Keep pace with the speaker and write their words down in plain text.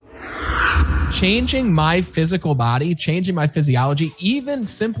changing my physical body, changing my physiology, even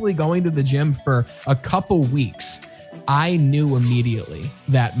simply going to the gym for a couple weeks, I knew immediately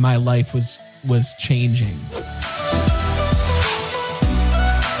that my life was changing.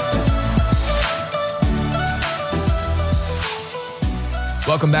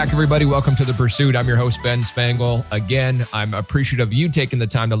 Welcome back, everybody. Welcome to The Pursuit. I'm your host, Ben Spangle. Again, I'm appreciative of you taking the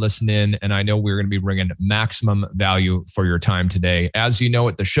time to listen in, and I know we're going to be bringing maximum value for your time today. As you know,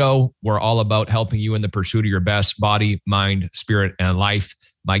 at the show, we're all about helping you in the pursuit of your best body, mind, spirit, and life.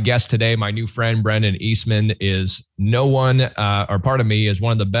 My guest today, my new friend, Brendan Eastman, is no one, or part of me, is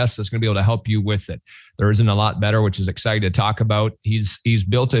one of the best that's going to be able to help you with it. There isn't a lot better, which is exciting to talk about. He's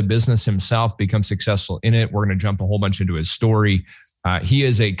built a business himself, become successful in it. We're going to jump a whole bunch into his story. He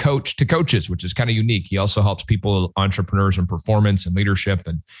is a coach to coaches, which is kind of unique. He also helps people, entrepreneurs in performance and leadership.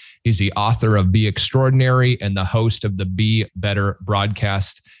 And he's the author of Be Extraordinary and the host of the Be Better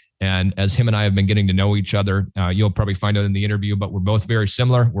broadcast. And as him and I have been getting to know each other, you'll probably find out in the interview, but we're both very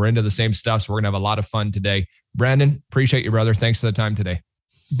similar. We're into the same stuff. So we're going to have a lot of fun today. Brandon, appreciate you, brother. Thanks for the time today.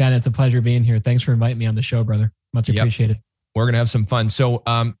 Ben, it's a pleasure being here. Thanks for inviting me on the show, brother. Much appreciated. We're going to have some fun. So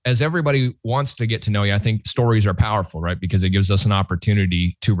as everybody wants to get to know you, I think stories are powerful, right? Because it gives us an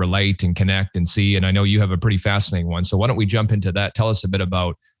opportunity to relate and connect and see. And I know you have a pretty fascinating one. So why don't we jump into that? Tell us a bit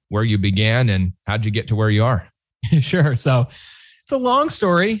about where you began and how'd you get to where you are? Sure. So it's a long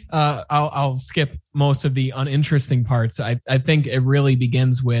story. I'll skip most of the uninteresting parts. I think it really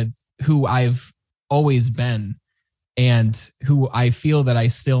begins with who I've always been and who I feel that I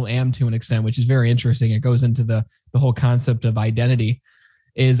still am to an extent, which is very interesting. It goes into the whole concept of identity.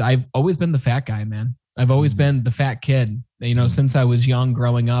 Is I've always been the fat guy, man. I've always been the fat kid. You know, since I was young,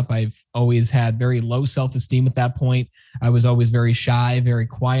 growing up, I've always had very low self-esteem at that point. I was always very shy, very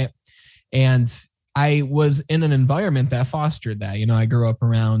quiet. And I was in an environment that fostered that. You know, I grew up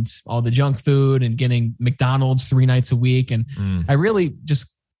around all the junk food and getting McDonald's 3 nights a week. And I really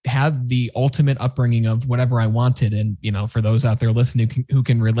just had the ultimate upbringing of whatever I wanted. And, you know, for those out there listening who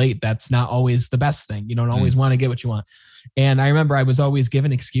can relate, that's not always the best thing. You don't always want to get what you want. And I remember I was always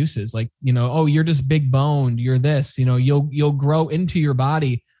given excuses like, you know, oh, you're just big boned. You're this, you know, you'll grow into your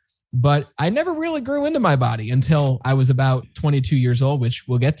body. But I never really grew into my body until I was about 22 years old, which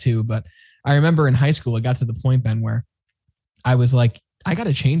we'll get to. But I remember in high school, it got to the point, Ben, where I was like, I got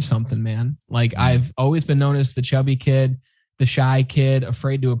to change something, man. Like I've always been known as the chubby kid, the shy kid,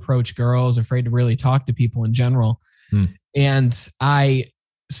 afraid to approach girls, afraid to really talk to people in general. And I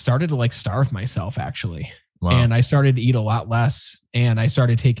started to like starve myself actually. Wow. And I started to eat a lot less. And I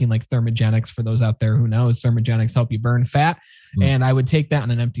started taking like thermogenics. For those out there who knows, thermogenics help you burn fat. And I would take that on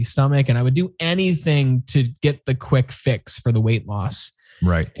an empty stomach and I would do anything to get the quick fix for the weight loss.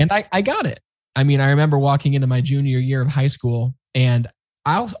 Right. And I got it. I mean, I remember walking into my junior year of high school and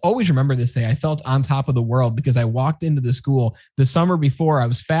I'll always remember this day. I felt on top of the world because I walked into the school the summer before. I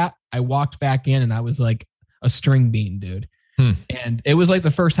was fat. I walked back in and I was like a string bean, dude. And it was like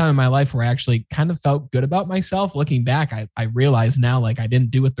the first time in my life where I actually kind of felt good about myself. Looking back, I realized now like I didn't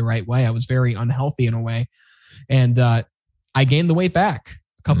do it the right way. I was very unhealthy in a way. And I gained the weight back.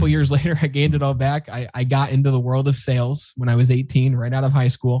 A couple years later, I gained it all back. I got into the world of sales when I was 18, right out of high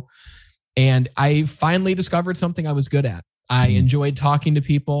school. And I finally discovered something I was good at. I enjoyed talking to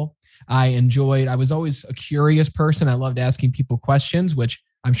people. I was always a curious person. I loved asking people questions, which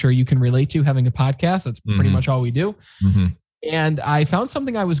I'm sure you can relate to having a podcast. That's pretty much all we do. And I found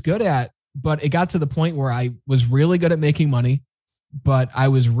something I was good at, but it got to the point where I was really good at making money, but I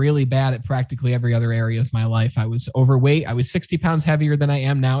was really bad at practically every other area of my life. I was overweight. I was 60 pounds heavier than I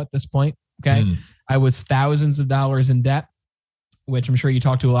am now at this point. Okay. I was thousands of dollars in debt, which I'm sure you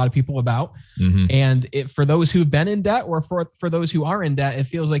talk to a lot of people about. And for those who've been in debt or for those who are in debt, it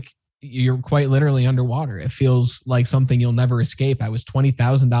feels like you're quite literally underwater. It feels like something you'll never escape. I was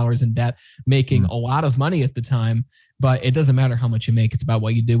 $20,000 in debt, making a lot of money at the time, but it doesn't matter how much you make. It's about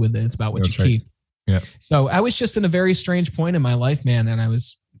what you do with it. It's about what you keep. Yeah. So I was just in a very strange point in my life, man. And I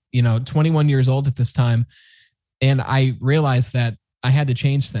was, 21 years old at this time. And I realized that I had to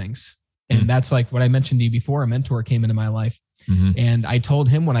change things. And that's like what I mentioned to you before. A mentor came into my life and I told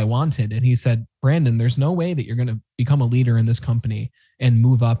him what I wanted. And he said, Brandon, there's no way that you're going to become a leader in this company and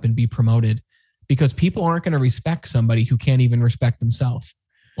move up and be promoted because people aren't going to respect somebody who can't even respect themselves.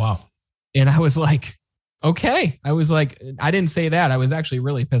 Wow. And I was like, okay. I was like, I didn't say that. I was actually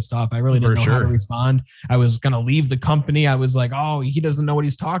really pissed off. I really didn't know how to respond. I was going to leave the company. I was like, oh, he doesn't know what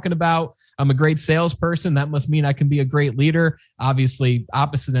he's talking about. I'm a great salesperson. That must mean I can be a great leader. Obviously,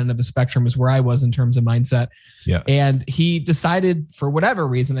 opposite end of the spectrum is where I was in terms of mindset. Yeah. And he decided, for whatever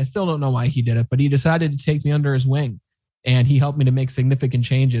reason, I still don't know why he did it, but he decided to take me under his wing. And he helped me to make significant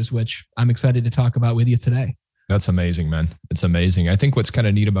changes, which I'm excited to talk about with you today. That's amazing, man. It's amazing. I think what's kind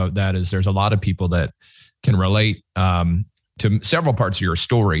of neat about that is there's a lot of people that can relate to several parts of your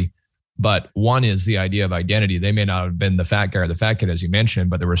story. But one is the idea of identity. They may not have been the fat guy or the fat kid, as you mentioned,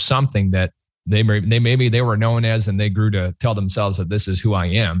 but there was something that maybe they were known as, and they grew to tell themselves that this is who I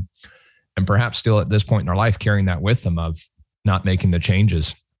am. And perhaps still at this point in their life, carrying that with them of not making the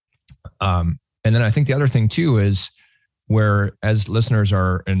changes. And then I think the other thing too is where, as listeners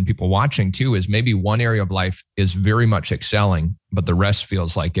are and people watching too, is maybe one area of life is very much excelling, but the rest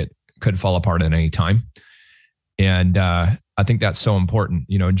feels like it could fall apart at any time. And I think that's so important.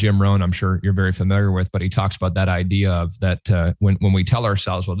 You know, Jim Rohn, I'm sure you're very familiar with, but he talks about that idea of that when we tell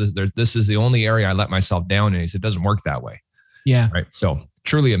ourselves, well, this is the only area I let myself down in, he said, it doesn't work that way. Yeah. Right. So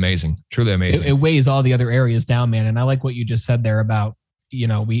truly amazing. Truly amazing. It weighs all the other areas down, man. And I like what you just said there about, you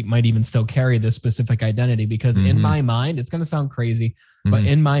know, we might even still carry this specific identity because in my mind, it's going to sound crazy, but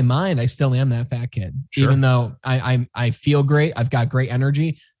in my mind, I still am that fat kid, even though I feel great. I've got great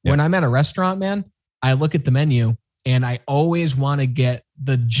energy. Yeah. When I'm at a restaurant, man, I look at the menu and I always want to get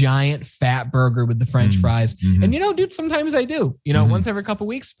the giant fat burger with the French fries. And, you know, dude, sometimes I do, you know, once every couple of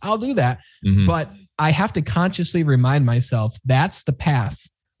weeks, I'll do that. But I have to consciously remind myself that's the path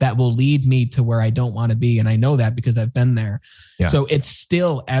that will lead me to where I don't want to be. And I know that because I've been there. Yeah. So it's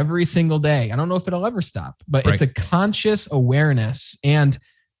still every single day. I don't know if it'll ever stop, but it's a conscious awareness and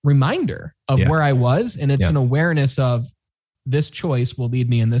reminder of where I was. And it's an awareness of this choice will lead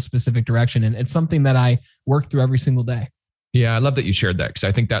me in this specific direction. And it's something that I work through every single day. Yeah, I love that you shared that because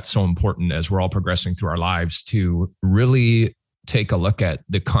I think that's so important as we're all progressing through our lives to really take a look at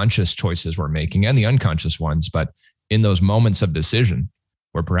the conscious choices we're making and the unconscious ones. But in those moments of decision,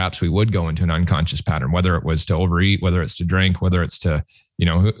 where perhaps we would go into an unconscious pattern, whether it was to overeat, whether it's to drink, whether it's to, you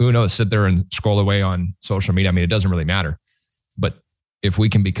know, who knows, sit there and scroll away on social media. I mean, it doesn't really matter. But if we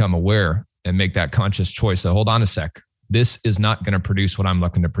can become aware and make that conscious choice that, hold on a sec, this is not going to produce what I'm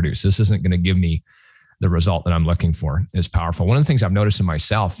looking to produce. This isn't going to give me the result that I'm looking for, is powerful. One of the things I've noticed in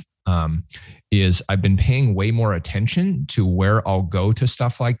myself is I've been paying way more attention to where I'll go to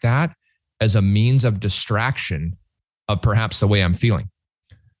stuff like that as a means of distraction of perhaps the way I'm feeling.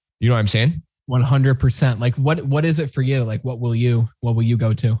 You know what I'm saying? 100%. Like what is it for you? Like what will you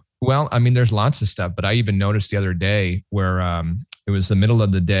go to? Well, I mean, there's lots of stuff, but I even noticed the other day where it was the middle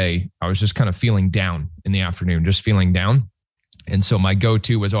of the day. I was just kind of feeling down in the afternoon, just feeling down. And so my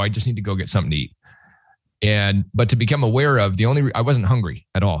go-to was, I just need to go get something to eat. But to become aware of I wasn't hungry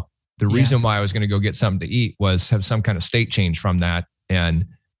at all. The reason why I was going to go get something to eat was have some kind of state change from that and,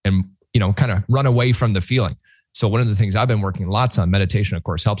 you know, kind of run away from the feeling. So one of the things I've been working lots on, meditation, of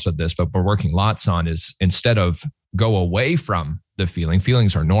course, helps with this, but we're working lots on is instead of go away from the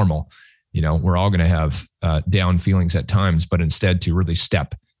feelings are normal. You know, we're all going to have down feelings at times, but instead to really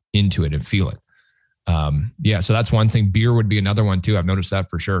step into it and feel it. So that's one thing. Beer would be another one too. I've noticed that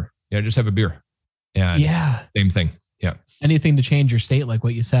for sure. Yeah, just have a beer. And same thing. Yeah. Anything to change your state, like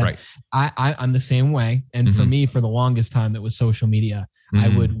what you said. Right. I'm the same way. And for me, for the longest time, it was social media. I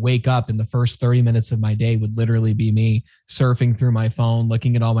would wake up and the first 30 minutes of my day would literally be me surfing through my phone,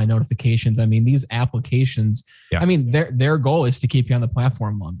 looking at all my notifications. I mean, these applications, I mean, their goal is to keep you on the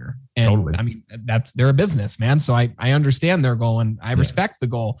platform longer. And totally. I mean, they're a business, man. So I understand their goal and I respect the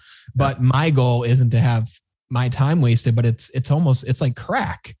goal, but my goal isn't to have my time wasted, but it's like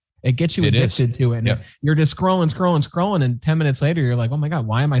crack. It gets you addicted to it. And you're just scrolling. And 10 minutes later, you're like, oh my God,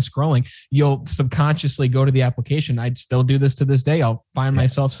 why am I scrolling? You'll subconsciously go to the application. I'd still do this to this day. I'll find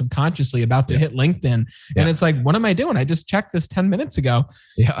myself subconsciously about to hit LinkedIn. And it's like, what am I doing? I just checked this 10 minutes ago.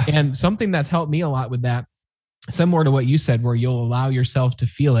 Yeah. And something that's helped me a lot with that, similar to what you said, where you'll allow yourself to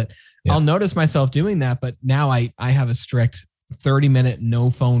feel it. Yeah. I'll notice myself doing that, but now I have a strict 30-minute no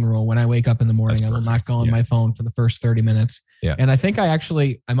phone rule. When I wake up in the morning, I will not go on my phone for the first 30 minutes. Yeah. And I think I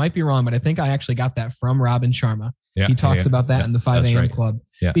might be wrong, but I think I actually got that from Robin Sharma. Yeah. He talks about that in the 5 a.m. club.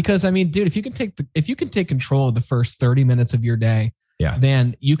 Yeah. Because I mean, dude, if you can take control of the first 30 minutes of your day,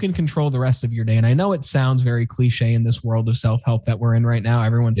 then you can control the rest of your day. And I know it sounds very cliche in this world of self-help that we're in right now.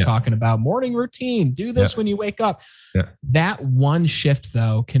 Everyone's talking about morning routine, do this when you wake up. Yeah. That one shift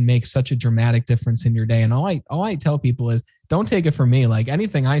though can make such a dramatic difference in your day. And all I tell people is, don't take it from me. Like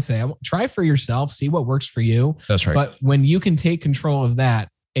anything I say, try for yourself, see what works for you. That's right. But when you can take control of that,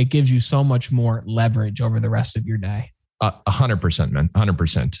 it gives you so much more leverage over the rest of your day. 100%, man.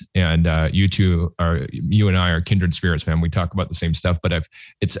 100%. And you and I are kindred spirits, man. We talk about the same stuff, but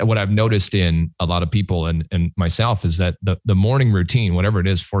it's what I've noticed in a lot of people and myself is that the morning routine, whatever it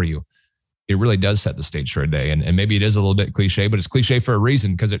is for you, it really does set the stage for a day. And maybe it is a little bit cliche, but it's cliche for a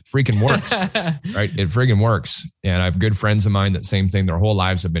reason because it freaking works, right? It freaking works. And I have good friends of mine that same thing. Their whole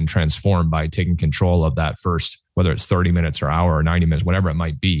lives have been transformed by taking control of that first, whether it's 30 minutes or hour or 90 minutes, whatever it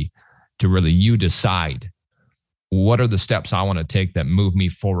might be, to really you decide what are the steps I want to take that move me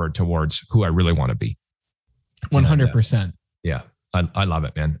forward towards who I really want to be. 100%. Yeah. I love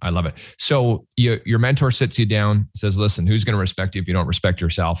it, man. I love it. So your mentor sits you down, says, listen, who's going to respect you if you don't respect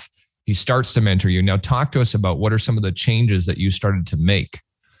yourself? He starts to mentor you. Now talk to us about what are some of the changes that you started to make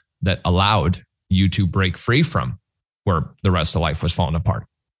that allowed you to break free from where the rest of life was falling apart.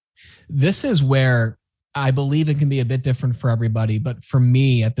 This is where I believe it can be a bit different for everybody. But for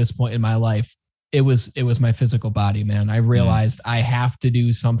me at this point in my life, it was my physical body, man. I realized I have to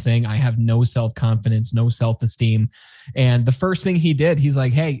do something. I have no self-confidence, no self-esteem. And the first thing he did, he's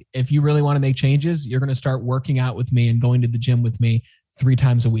like, hey, if you really want to make changes, you're going to start working out with me and going to the gym with me 3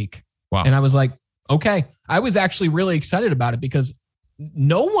 times a week. Wow. And I was like, okay. I was actually really excited about it because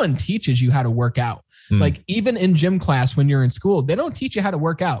no one teaches you how to work out. Like even in gym class, when you're in school, they don't teach you how to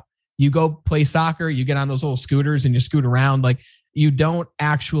work out. You go play soccer, you get on those little scooters and you scoot around. Like you don't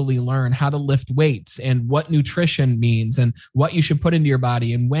actually learn how to lift weights and what nutrition means and what you should put into your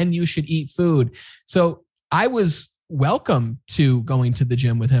body and when you should eat food. So I was welcome to going to the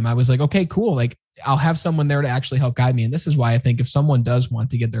gym with him. I was like, okay, cool. Like I'll have someone there to actually help guide me. And this is why I think if someone does want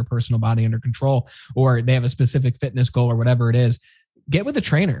to get their personal body under control or they have a specific fitness goal or whatever it is, get with a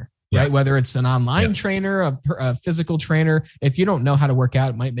trainer. Right? Whether it's an online trainer, a physical trainer. If you don't know how to work out,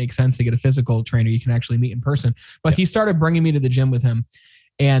 it might make sense to get a physical trainer you can actually meet in person. But he started bringing me to the gym with him.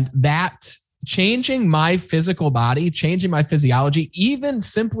 And that changing my physical body, changing my physiology, even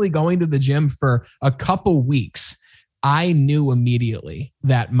simply going to the gym for a couple weeks, I knew immediately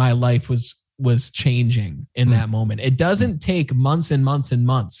that my life was changing in that moment. It doesn't take months and months and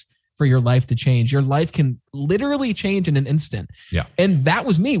months for your life to change. Your life can literally change in an instant. Yeah. And that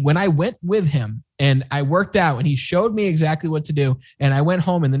was me when I went with him and I worked out and he showed me exactly what to do. And I went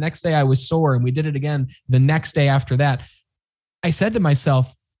home and the next day I was sore and we did it again the next day after that. I said to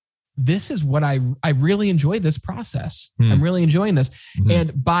myself, this is what I really enjoy this process. I'm really enjoying this.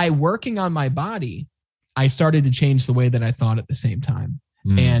 And by working on my body, I started to change the way that I thought at the same time.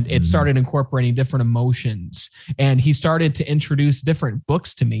 And it started incorporating different emotions. And he started to introduce different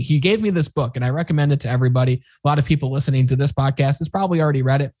books to me. He gave me this book and I recommend it to everybody. A lot of people listening to this podcast has probably already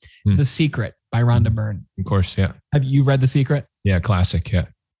read it. The Secret by Rhonda Byrne. Of course. Yeah. Have you read The Secret? Yeah. Classic. Yeah.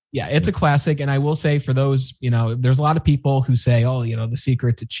 Yeah. It's a classic. And I will say for those, there's a lot of people who say, oh, The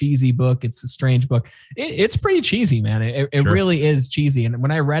Secret's a cheesy book. It's a strange book. It's pretty cheesy, man. It really is cheesy. And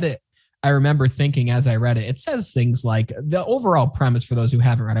when I read it, I remember thinking as I read it, it says things like the overall premise for those who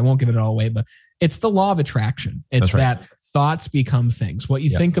haven't read, I won't give it all away, but it's the law of attraction. It's that thoughts become things. What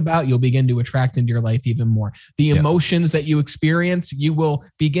you think about, you'll begin to attract into your life even more. The emotions that you experience, you will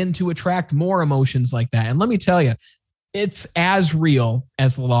begin to attract more emotions like that. And let me tell you, it's as real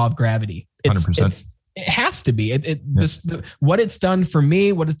as the law of gravity. 100%. It has to be. What it's done for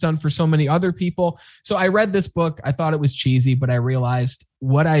me, what it's done for so many other people. So I read this book. I thought it was cheesy, but I realized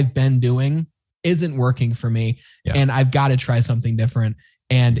what I've been doing isn't working for me. And I've got to try something different.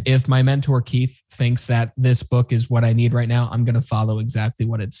 And if my mentor, Keith, thinks that this book is what I need right now, I'm going to follow exactly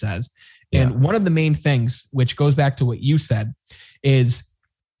what it says. And one of the main things, which goes back to what you said, is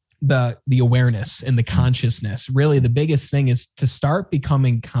the awareness and the consciousness. Really, the biggest thing is to start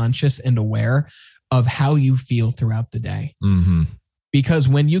becoming conscious and aware of how you feel throughout the day. Because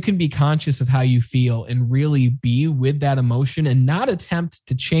when you can be conscious of how you feel and really be with that emotion and not attempt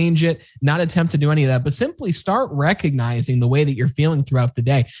to change it, not attempt to do any of that, but simply start recognizing the way that you're feeling throughout the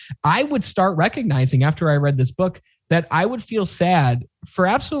day. I would start recognizing after I read this book that I would feel sad for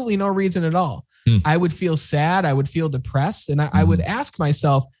absolutely no reason at all. I would feel sad. I would feel depressed. And I would ask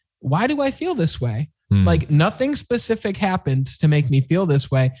myself, why do I feel this way? Like nothing specific happened to make me feel this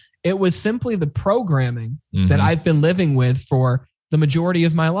way. It was simply the programming that I've been living with for the majority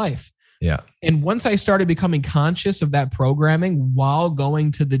of my life. Yeah. And once I started becoming conscious of that programming while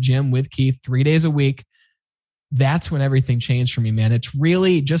going to the gym with Keith 3 days a week, that's when everything changed for me, man. It's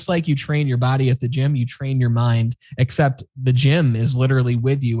really just like you train your body at the gym, you train your mind, except the gym is literally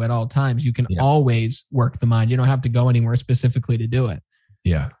with you at all times. You can always work the mind. You don't have to go anywhere specifically to do it.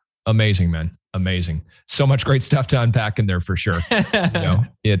 Yeah. Amazing, man. Amazing. So much great stuff to unpack in there for sure.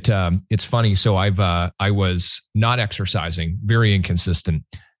 It's funny. So I was not exercising, very inconsistent.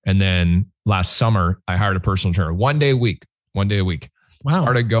 And then last summer I hired a personal trainer 1 day a week. Wow.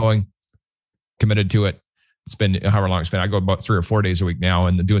 Started going, committed to it. It's been however long it's been. I go about 3 or 4 days a week now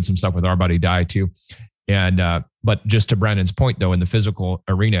and doing some stuff with Our Body Diet too. And But just to Brandon's point, though, in the physical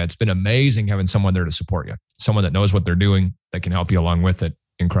arena, it's been amazing having someone there to support you, someone that knows what they're doing, that can help you along with it.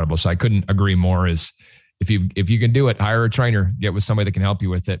 Incredible. So I couldn't agree more. Is if you can do it, hire a trainer, get with somebody that can help you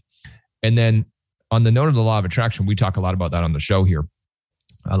with it. And then on the note of the law of attraction, we talk a lot about that on the show here.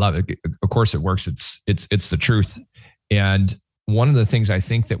 I love it. Of course it works. It's the truth. And one of the things I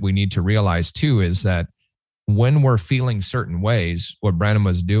think that we need to realize too is that when we're feeling certain ways, what Brandon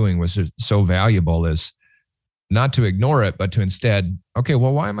was doing was so valuable, is not to ignore it, but to instead, okay,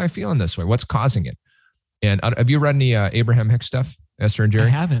 well, why am I feeling this way? What's causing it? And have you read any Abraham Hicks stuff, Esther and Jerry? I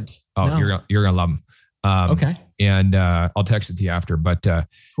haven't. Oh, no. You're gonna love them. Okay. And I'll text it to you after. But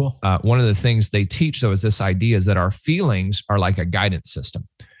cool. One of the things they teach, though, is this idea is that our feelings are like a guidance system.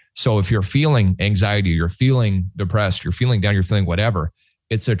 So if you're feeling anxiety, you're feeling depressed, you're feeling down, you're feeling whatever,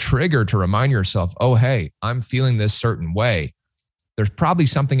 it's a trigger to remind yourself, oh, hey, I'm feeling this certain way. There's probably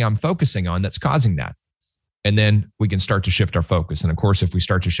something I'm focusing on that's causing that. And then we can start to shift our focus. And of course, if we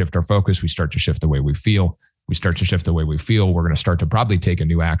start to shift our focus, we start to shift the way we feel. We start to shift the way we feel. We're going to start to probably take a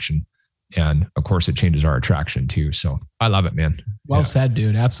new action. And of course, it changes our attraction too. So I love it, man. Well said,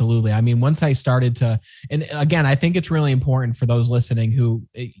 dude. Absolutely. I mean, once I started to, and again, I think it's really important for those listening who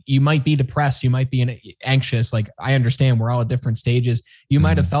you might be depressed, you might be anxious. Like I understand we're all at different stages. You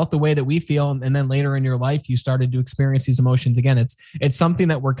might have felt the way that we feel. And then later in your life, you started to experience these emotions again. It's something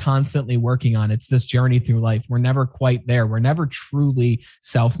that we're constantly working on. It's this journey through life. We're never quite there. We're never truly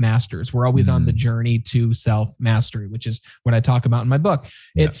self-masters. We're always on the journey to self-mastery, which is what I talk about in my book.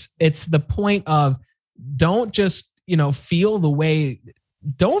 Yeah. It's the point of don't just, feel the way,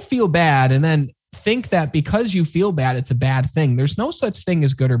 don't feel bad and then think that because you feel bad, it's a bad thing. There's no such thing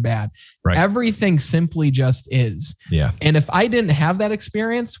as good or bad. Right. Everything simply just is. Yeah. And if I didn't have that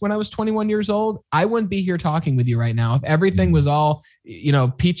experience when I was 21 years old, I wouldn't be here talking with you right now. If everything was all,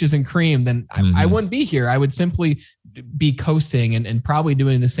 peaches and cream, then I wouldn't be here. I would simply be coasting and probably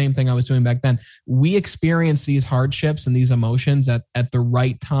doing the same thing I was doing back then. We experience these hardships and these emotions at the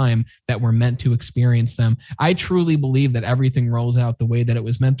right time that we're meant to experience them. I truly believe that everything rolls out the way that it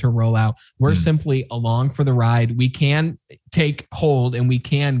was meant to roll out. We're simply along for the ride. We can take hold and we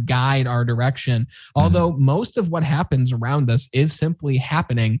can guide our direction. Although most of what happens around us is simply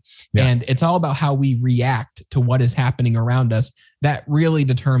happening. Yeah. And it's all about how we react to what is happening around us that really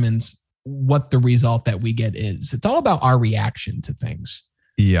determines what the result that we get is. It's all about our reaction to things.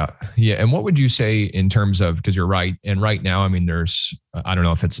 Yeah. Yeah. And what would you say in terms of, because you're right. And right now, I mean, I don't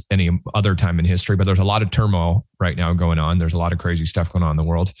know if it's any other time in history, but there's a lot of turmoil right now going on. There's a lot of crazy stuff going on in the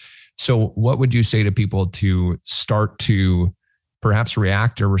world. So what would you say to people to start to perhaps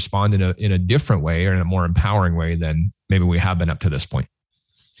react or respond in a different way or in a more empowering way than maybe we have been up to this point?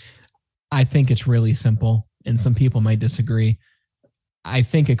 I think it's really simple, and some people might disagree. I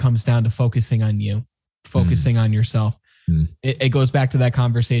think it comes down to focusing on you, focusing on yourself. It goes back to that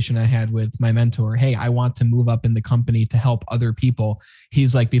conversation I had with my mentor. Hey, I want to move up in the company to help other people.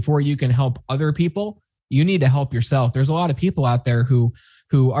 He's like, before you can help other people, you need to help yourself. There's a lot of people out there who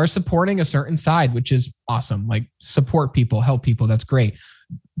are supporting a certain side, which is awesome. Like support people, help people. That's great.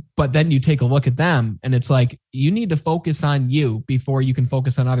 But then you take a look at them and it's like, you need to focus on you before you can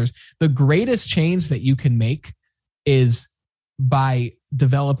focus on others. The greatest change that you can make is by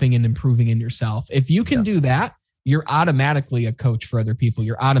developing and improving in yourself. If you can do that, you're automatically a coach for other people.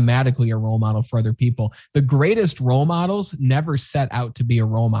 You're automatically a role model for other people. The greatest role models never set out to be a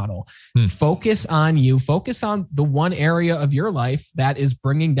role model. Focus on you. Focus on the one area of your life that is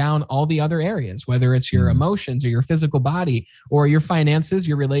bringing down all the other areas, whether it's your emotions or your physical body or your finances,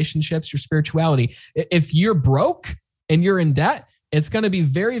 your relationships, your spirituality. If you're broke and you're in debt, it's going to be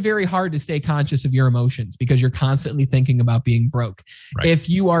very, very hard to stay conscious of your emotions because you're constantly thinking about being broke. Right. If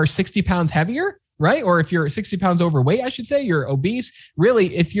you are 60 pounds heavier, right? Or if you're 60 pounds overweight, I should say, you're obese.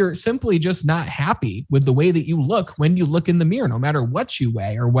 Really, if you're simply just not happy with the way that you look when you look in the mirror, no matter what you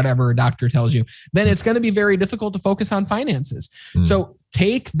weigh or whatever a doctor tells you, then it's going to be very difficult to focus on finances. So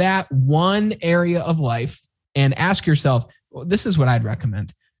take that one area of life and ask yourself, well, this is what I'd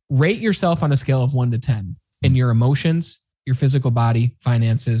recommend. Rate yourself on a scale of 1 to 10 in your emotions, your physical body,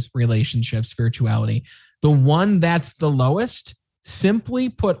 finances, relationships, spirituality. The one that's the lowest, simply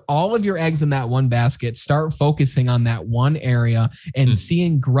put all of your eggs in that one basket, start focusing on that one area and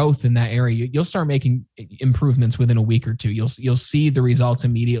seeing growth in that area. You'll start making improvements within a week or two. You'll see the results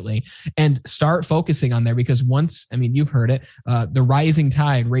immediately and start focusing on there because you've heard it, the rising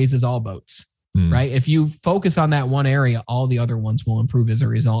tide raises all boats. Right? If you focus on that one area, all the other ones will improve as a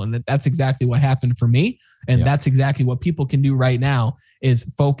result. And that's exactly what happened for me. And that's exactly what people can do right now is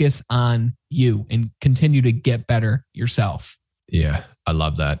focus on you and continue to get better yourself. Yeah, I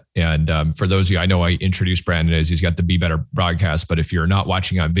love that. And for those of you, I know I introduced Brandon as he's got the Be Better broadcast, but if you're not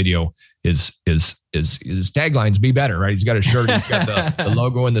watching on video, his tagline's Be Better, right? He's got a shirt, he's got the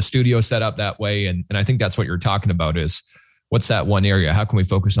logo in the studio set up that way. And I think that's what you're talking about is what's that one area? How can we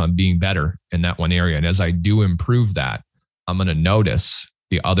focus on being better in that one area? And as I do improve that, I'm going to notice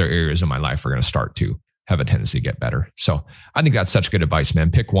the other areas of my life are going to start to have a tendency to get better. So I think that's such good advice, man.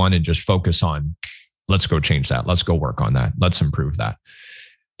 Pick one and just focus on, let's go change that. Let's go work on that. Let's improve that.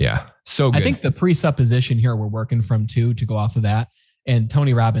 Yeah. So good. I think the presupposition here we're working from too, to go off of that. And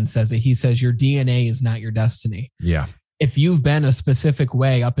Tony Robbins says it. He says your DNA is not your destiny. Yeah. If you've been a specific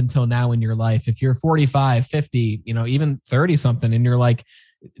way up until now in your life, if you're 45, 50, even 30 something, and you're like,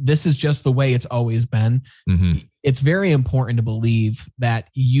 this is just the way it's always been. Mm-hmm. It's very important to believe that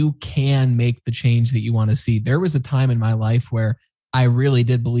you can make the change that you want to see. There was a time in my life where I really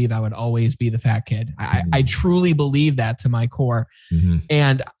did believe I would always be the fat kid. I truly believe that to my core. Mm-hmm.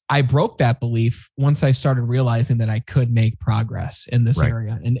 And I broke that belief once I started realizing that I could make progress in this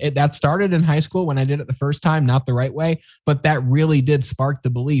area. And that started in high school when I did it the first time, not the right way, but that really did spark the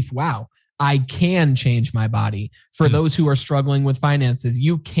belief, wow, I can change my body. For those who are struggling with finances,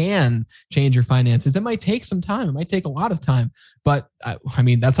 you can change your finances. It might take some time. It might take a lot of time, but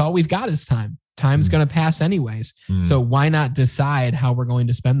that's all we've got is time. Time's going to pass anyways. So why not decide how we're going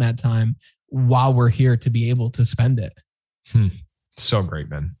to spend that time while we're here to be able to spend it? So great,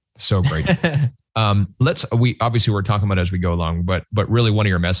 man. So great. We obviously we're talking about it as we go along, but really one of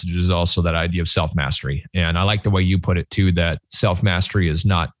your messages is also that idea of self-mastery. And I like the way you put it too, that self-mastery is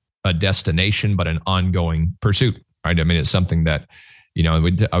not a destination, but an ongoing pursuit, right? I mean, it's something that,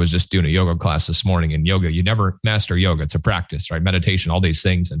 I was just doing a yoga class this morning, and yoga, you never master yoga. It's a practice, right? Meditation, all these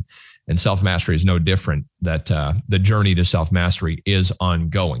things. And self-mastery is no different, that the journey to self-mastery is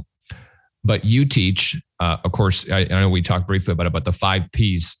ongoing. But you teach, of course, I know we talked briefly about the 5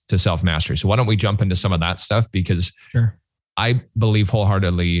 Ps to self-mastery. So why don't we jump into some of that stuff? Because sure. I believe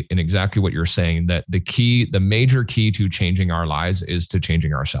wholeheartedly in exactly what you're saying, that the major key to changing our lives is to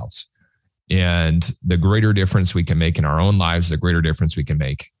changing ourselves. And the greater difference we can make in our own lives, the greater difference we can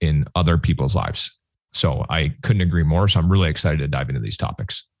make in other people's lives. So I couldn't agree more. So I'm really excited to dive into these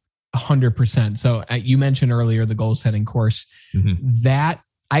topics. 100%. So you mentioned earlier the goal setting course. That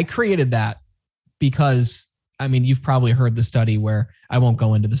I created that because, you've probably heard the study where I won't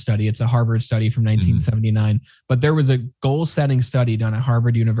go into the study. It's a Harvard study from 1979, but there was a goal setting study done at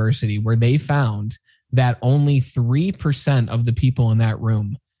Harvard University where they found that only 3% of the people in that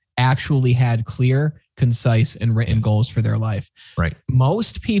room actually had clear, concise, and written goals for their life. Right.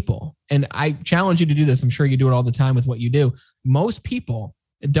 Most people, and I challenge you to do this, I'm sure you do it all the time with what you do. Most people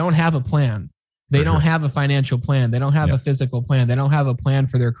don't have a plan. They don't have a financial plan. They don't have a physical plan. They don't have a plan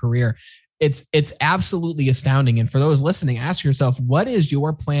for their career. It's absolutely astounding. And for those listening, ask yourself, what is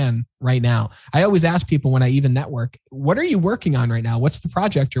your plan right now? I always ask people when I even network, what are you working on right now? What's the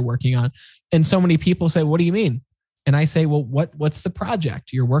project you're working on? And so many people say, what do you mean? And I say, well, what's the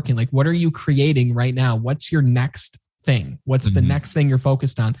project you're working? Like, what are you creating right now? What's your next thing? What's the next thing you're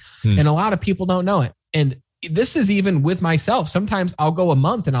focused on? And a lot of people don't know it. And this is even with myself. Sometimes I'll go a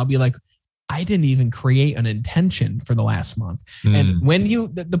month and I'll be like, I didn't even create an intention for the last month. And when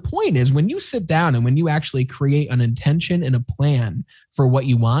the point is, when you sit down and when you actually create an intention and a plan for what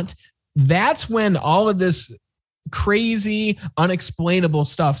you want, that's when all of this crazy, unexplainable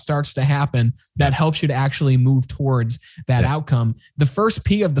stuff starts to happen that helps you to actually move towards that outcome. The first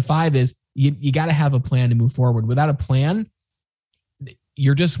P of the 5 is you got to have a plan to move forward. Without a plan,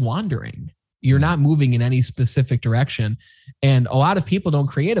 you're just wandering. You're not moving in any specific direction. And a lot of people don't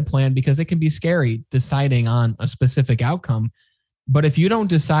create a plan because it can be scary deciding on a specific outcome. But if you don't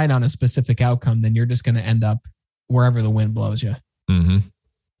decide on a specific outcome, then you're just going to end up wherever the wind blows you.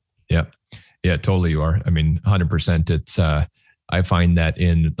 Yeah, totally. You are. 100%. It's, I find that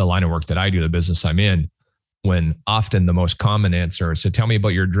in the line of work that I do, the business I'm in, when often the most common answer is, so tell me about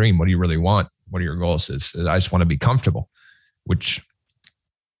your dream. What do you really want? What are your goals? Is I just want to be comfortable, which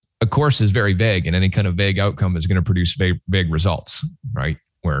of course is very vague, and any kind of vague outcome is going to produce vague results, right?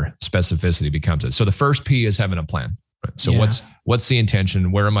 Where specificity becomes it. So the first P is having a plan. Right? So what's the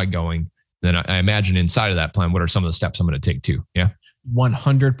intention? Where am I going? Then I imagine inside of that plan, what are some of the steps I'm going to take too? Yeah.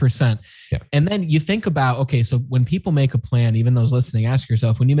 100%. Yeah. And then you think about, okay, so when people make a plan, even those listening, ask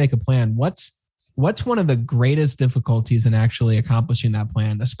yourself, when you make a plan, what's one of the greatest difficulties in actually accomplishing that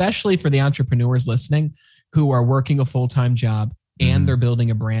plan, especially for the entrepreneurs listening who are working a full-time job and they're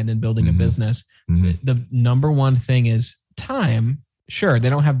building a brand and building a business. The number one thing is time. Sure, they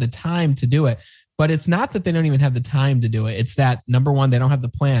don't have the time to do it, but it's not that they don't even have the time to do it. It's that number one, they don't have the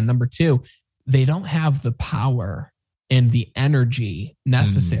plan. Number two, they don't have the power and the energy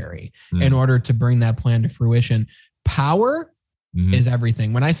necessary in order to bring that plan to fruition. Power is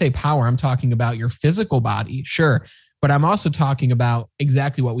everything. When I say power, I'm talking about your physical body, sure. But I'm also talking about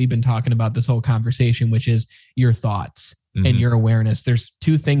exactly what we've been talking about this whole conversation, which is your thoughts and your awareness. There's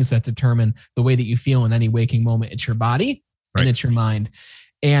two things that determine the way that you feel in any waking moment. It's your body and it's your mind.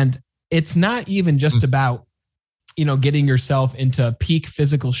 And it's not even just about, getting yourself into peak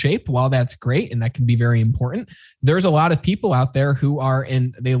physical shape. While that's great and that can be very important, there's a lot of people out there who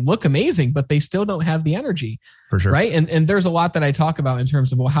they look amazing, but they still don't have the energy. For sure. Right. And there's a lot that I talk about in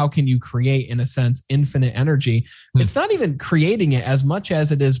terms of, well, how can you create, in a sense, infinite energy? It's not even creating it as much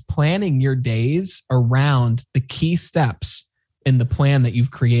as it is planning your days around the key steps in the plan that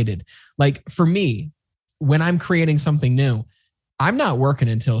you've created. Like for me, when I'm creating something new, I'm not working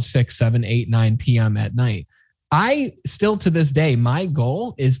until 6, 7, 8, 9 p.m. at night. I still, to this day, my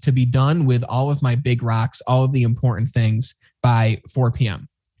goal is to be done with all of my big rocks, all of the important things by 4 p.m.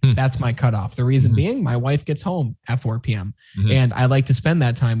 That's my cutoff. The reason being, my wife gets home at 4 p.m. And I like to spend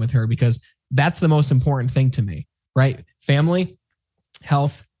that time with her because that's the most important thing to me, right? Family,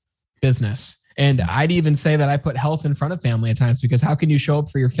 health, business. And I'd even say that I put health in front of family at times, because how can you show up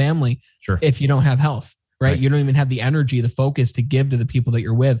for your family if you don't have health, right? You don't even have the energy, the focus to give to the people that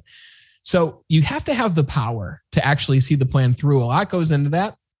you're with. So you have to have the power to actually see the plan through. A lot goes into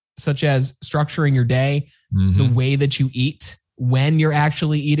that, such as structuring your day, the way that you eat, when you're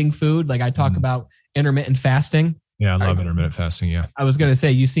actually eating food. Like I talk about intermittent fasting. Yeah, I love intermittent fasting. Yeah. I was going to say,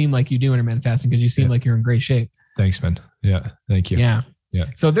 you seem like you do intermittent fasting because you seem like you're in great shape. Thanks, man. Yeah. Thank you. Yeah. Yeah.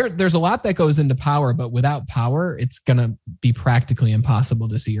 So there's a lot that goes into power, but without power, it's going to be practically impossible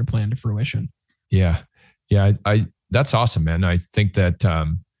to see your plan to fruition. Yeah. Yeah. That's awesome, man. I think that,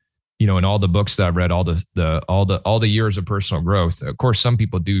 in all the books that I've read, all the years of personal growth, of course, some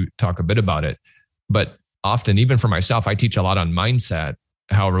people do talk a bit about it, but often, even for myself, I teach a lot on mindset.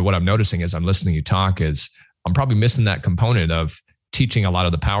 However, what I'm noticing as I'm listening to you talk is I'm probably missing that component of teaching a lot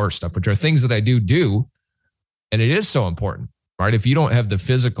of the power stuff, which are things that I do. And it is so important, right? If you don't have the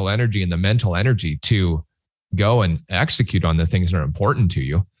physical energy and the mental energy to go and execute on the things that are important to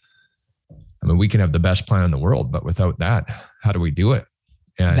you, I mean, we can have the best plan in the world, but without that, how do we do it?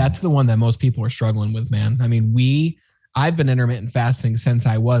 And that's the one that most people are struggling with, man. I mean, I've been intermittent fasting since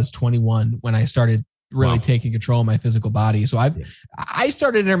I was 21 when I started really taking control of my physical body. So I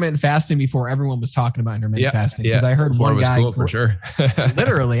started intermittent fasting before everyone was talking about intermittent fasting, because I heard before one guy cool, for sure.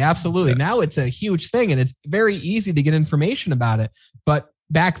 Literally, absolutely. Now it's a huge thing and it's very easy to get information about it. But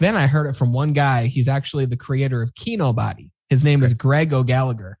back then I heard it from one guy. He's actually the creator of Kino Body. His name is Greg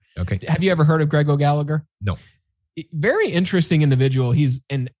O'Gallagher. Okay. Have you ever heard of Greg O'Gallagher? No. Very interesting individual. He's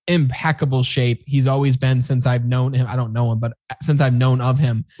in impeccable shape. He's always been since I've known him. I don't know him, but since I've known of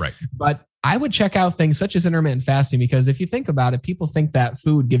him. Right. But I would check out things such as intermittent fasting, because if you think about it, people think that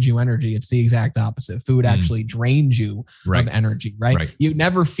food gives you energy. It's the exact opposite. Food actually drains you of energy, right? You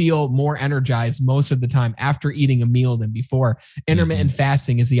never feel more energized most of the time after eating a meal than before. Intermittent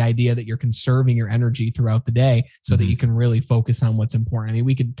fasting is the idea that you're conserving your energy throughout the day so that you can really focus on what's important. I mean,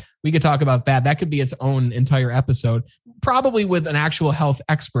 we could talk about that. That could be its own entire episode, probably with an actual health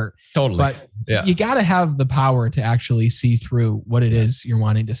expert. Totally. But you got to have the power to actually see through what it is you're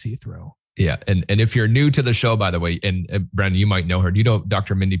wanting to see through. Yeah. And if you're new to the show, by the way, and Brandon, you might know her. Do you know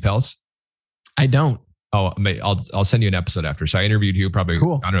Dr. Mindy Pelz? I don't. Oh, I'll send you an episode after. So I interviewed you probably,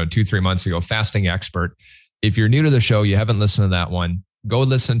 2-3 months ago, fasting expert. If you're new to the show, you haven't listened to that one, go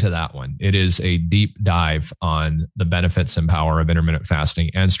listen to that one. It is a deep dive on the benefits and power of intermittent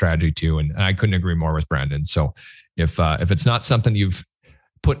fasting and strategy too. And I couldn't agree more with Brandon. So if it's not something you've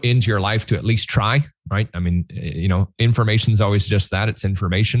put into your life to at least try, right? I mean, information is always just that. It's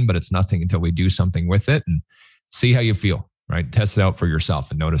information, but it's nothing until we do something with it and see how you feel, right? Test it out for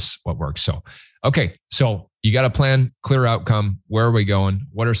yourself and notice what works. So, okay. So you got a plan, clear outcome. Where are we going?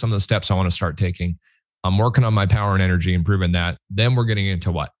 What are some of the steps I want to start taking? I'm working on my power and energy, improving that. Then we're getting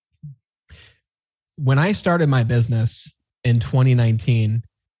into what? When I started my business in 2019,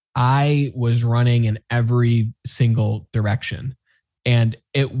 I was running in every single direction. And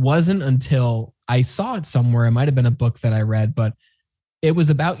it wasn't until I saw it somewhere, it might have been a book that I read, but it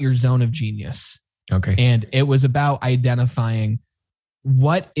was about your zone of genius. Okay. And it was about identifying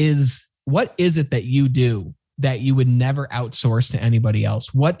what is it that you do that you would never outsource to anybody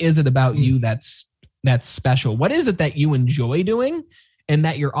else? What is it about you that's special? What is it that you enjoy doing and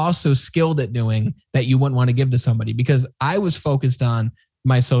that you're also skilled at doing that you wouldn't want to give to somebody? Because I was focused on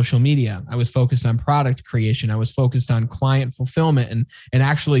my social media. I was focused on product creation. I was focused on client fulfillment and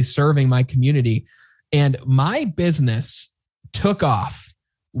actually serving my community. And my business took off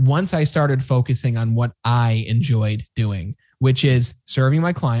once I started focusing on what I enjoyed doing, which is serving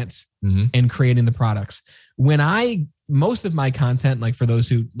my clients and creating the products. Most of my content, like for those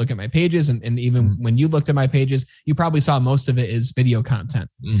who look at my pages and even when you looked at my pages, you probably saw most of it is video content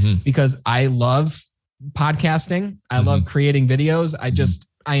because I love podcasting. I love creating videos.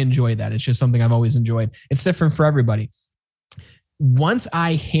 I enjoy that. It's just something I've always enjoyed. It's different for everybody. Once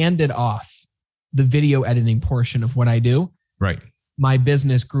I handed off the video editing portion of what I do, right, my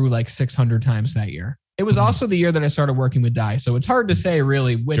business grew like 600 times that year. It was also the year that I started working with Di. So it's hard to say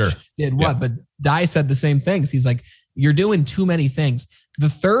really which did what, but Di said the same things. He's like, you're doing too many things. The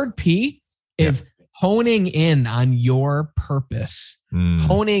third P is honing in on your purpose,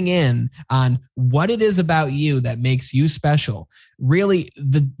 honing in on what it is about you that makes you special. Really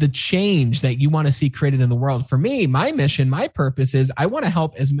the change that you want to see created in the world. For me, my mission, my purpose is I want to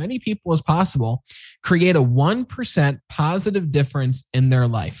help as many people as possible create a 1% positive difference in their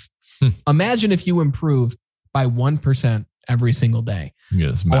life. Imagine if you improve by 1% every single day.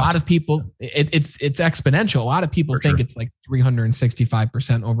 Yes, a lot of people, it's exponential. A lot of people think it's like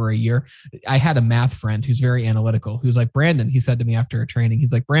 365% over a year. I had a math friend who's very analytical, who's like, Brandon, he said to me after a training,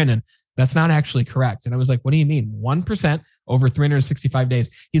 he's like, Brandon, that's not actually correct. And I was like, what do you mean? 1% over 365 days?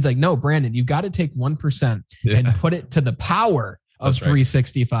 He's like, no, Brandon, you got to take 1% and put it to the power of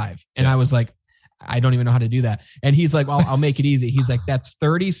 365. And I was like, I don't even know how to do that. And he's like, well, I'll make it easy. He's like, that's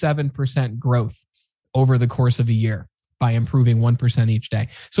 37% growth over the course of a year by improving 1% each day.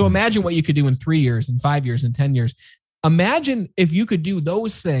 So imagine what you could do in 3 years and 5 years and 10 years. Imagine if you could do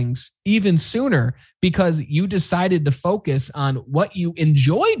those things even sooner because you decided to focus on what you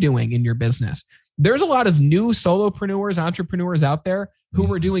enjoy doing in your business. There's a lot of new solopreneurs, entrepreneurs out there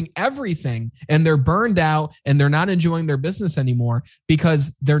who are doing everything and they're burned out and they're not enjoying their business anymore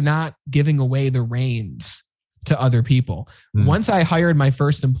because they're not giving away the reins to other people. Once I hired my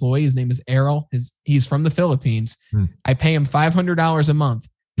first employee, his name is Errol. He's from the Philippines. I pay him $500 a month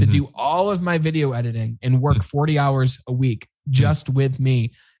to do all of my video editing and work 40 hours a week just with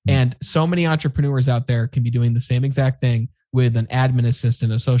me. And so many entrepreneurs out there can be doing the same exact thing with an admin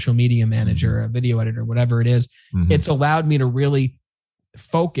assistant, a social media manager, a video editor, whatever it is. It's allowed me to really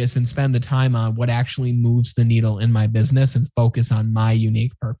focus and spend the time on what actually moves the needle in my business and focus on my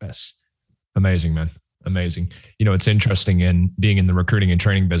unique purpose. Amazing, man. Amazing. You know, it's interesting in being in the recruiting and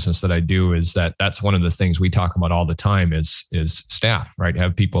training business that I do is that's one of the things we talk about all the time is staff, right?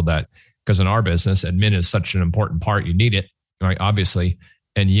 Have people that, because in our business, admin is such an important part. You need it, right? Obviously.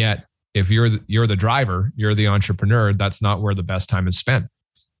 And yet if you're the driver, you're the entrepreneur, that's not where the best time is spent.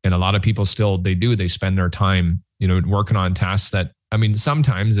 And a lot of people still, they spend their time, you know, working on tasks that, I mean,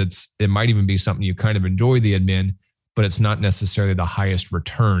 sometimes it might even be something you kind of enjoy the admin, but it's not necessarily the highest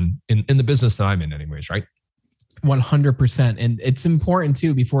return in the business that I'm in anyways, right? 100%. And it's important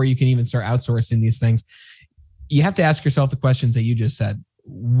too, before you can even start outsourcing these things, you have to ask yourself the questions that you just said.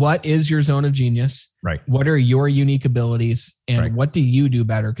 What is your zone of genius? Right. What are your unique abilities? And what do you do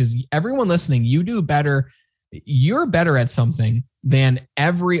better? Because everyone listening, you do better. You're better at something than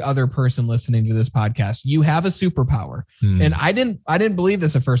every other person listening to this podcast. You have a superpower. And I didn't believe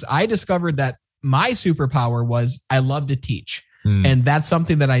this at first. I discovered that my superpower was I love to teach. And that's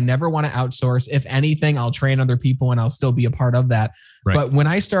something that I never want to outsource. If anything, I'll train other people and I'll still be a part of that. Right. But when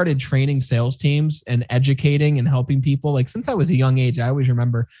I started training sales teams and educating and helping people, like since I was a young age, I always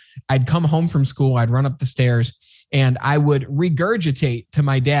remember I'd come home from school, I'd run up the stairs and I would regurgitate to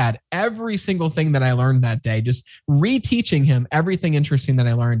my dad every single thing that I learned that day, just reteaching him everything interesting that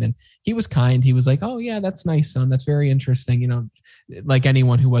I learned. And he was kind. He was like, oh yeah, that's nice, son. That's very interesting. You know, like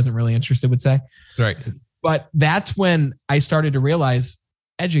anyone who wasn't really interested would say. Right. But that's when I started to realize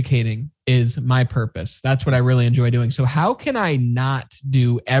educating is my purpose. That's what I really enjoy doing. So how can I not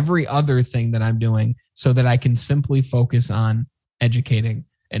do every other thing that I'm doing so that I can simply focus on educating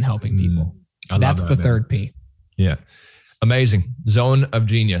and helping people? That's the third P. Yeah. Amazing. Zone of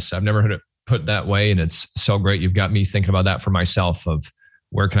genius. I've never heard it put that way. And it's so great. You've got me thinking about that for myself of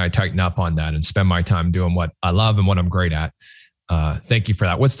where can I tighten up on that and spend my time doing what I love and what I'm great at. Thank you for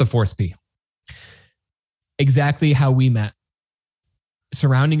that. What's the fourth P? Exactly how we met.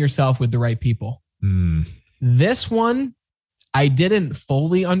 Surrounding yourself with the right people. This one, I didn't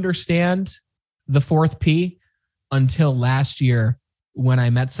fully understand the fourth P until last year when I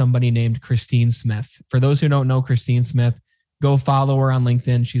met somebody named Christine Smith. For those who don't know Christine Smith, go follow her on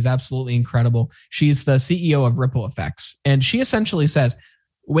LinkedIn. She's absolutely incredible. She's the CEO of Ripple Effects. And she essentially says,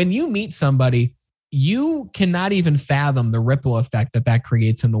 when you meet somebody, you cannot even fathom the ripple effect that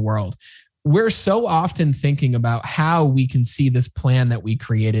creates in the world. we're so often thinking about how we can see this plan that we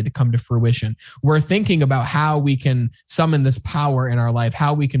created to come to fruition. We're thinking about how we can summon this power in our life,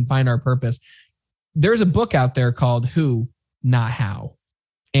 how we can find our purpose. There's a book out there called Who, Not How.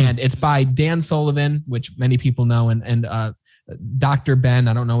 And it's by Dan Sullivan, which many people know, and Dr. Ben,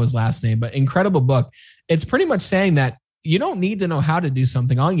 I don't know his last name, but incredible book. It's pretty much saying that you don't need to know how to do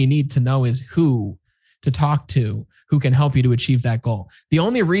something. All you need to know is who to talk to, who can help you to achieve that goal. The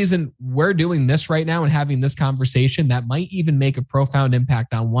only reason we're doing this right now and having this conversation that might even make a profound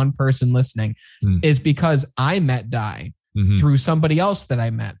impact on one person listening is because I met Di through somebody else that I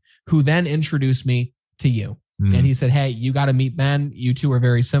met, who then introduced me to you. And he said, hey, you got to meet Ben. You two are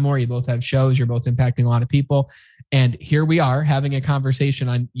very similar. You both have shows. You're both impacting a lot of people. And here we are having a conversation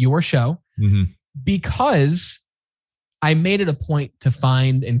on your show because I made it a point to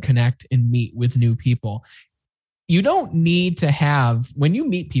find and connect and meet with new people. You don't need to have, when you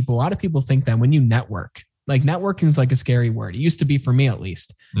meet people, a lot of people think that when you network, like networking is like a scary word. It used to be for me, at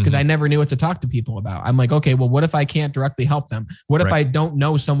least, because I never knew what to talk to people about. I'm like, okay, well, what if I can't directly help them? What if I don't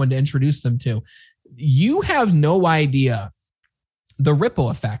know someone to introduce them to? You have no idea the ripple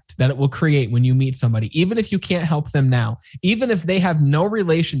effect that it will create when you meet somebody, even if you can't help them now, even if they have no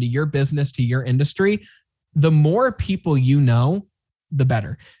relation to your business, to your industry. The more people you know, the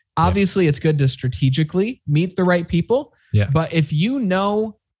better. Obviously, it's good to strategically meet the right people. But if you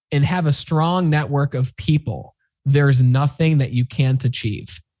know and have a strong network of people, there's nothing that you can't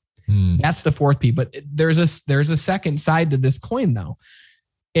achieve. That's the fourth P. But there's a second side to this coin, though.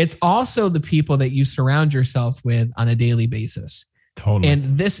 It's also the people that you surround yourself with on a daily basis. Totally.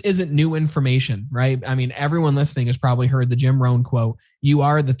 And this isn't new information, right? I mean, everyone listening has probably heard the Jim Rohn quote, you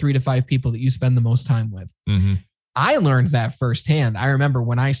are the 3 to 5 people that you spend the most time with. I learned that firsthand. I remember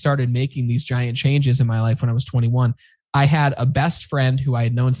when I started making these giant changes in my life when I was 21, I had a best friend who I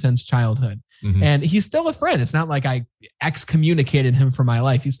had known since childhood. And he's still a friend. It's not like I excommunicated him from my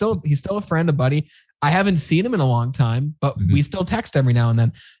life. He's still a friend, a buddy. I haven't seen him in a long time, but we still text every now and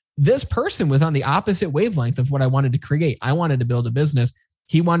then. This person was on the opposite wavelength of what I wanted to create. I wanted to build a business.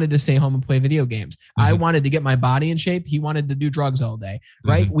 He wanted to stay home and play video games. I wanted to get my body in shape. He wanted to do drugs all day,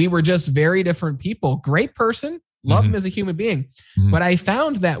 right? We were just very different people. Great person. Love him as a human being. But I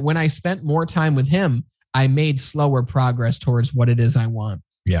found that when I spent more time with him, I made slower progress towards what it is I want.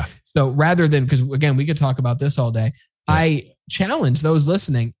 Yeah. So rather than, because again, we could talk about this all day. I challenge those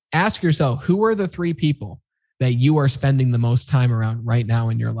listening, ask yourself, who are the 3 people that you are spending the most time around right now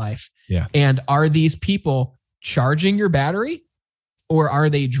in your life? And are these people charging your battery or are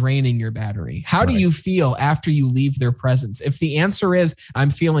they draining your battery? How do you feel after you leave their presence? If the answer is,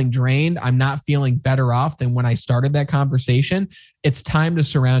 I'm feeling drained, I'm not feeling better off than when I started that conversation, it's time to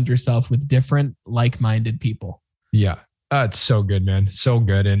surround yourself with different like-minded people. Yeah. It's so good, man. So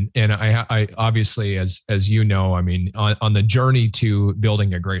good. And I obviously, as you know, I mean, on the journey to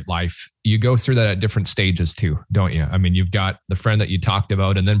building a great life, you go through that at different stages too, don't you? I mean, you've got the friend that you talked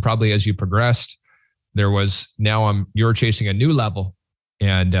about, and then probably as you progressed, you're chasing a new level.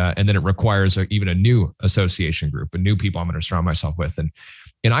 And then it requires even a new association group, a new people I'm going to surround myself with.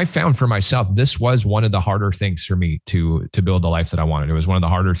 And I found for myself, this was one of the harder things for me to build the life that I wanted. It was one of the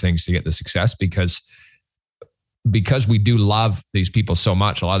harder things to get the success because we do love these people so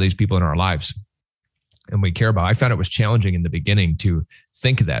much, a lot of these people in our lives, and we care about. I found it was challenging in the beginning to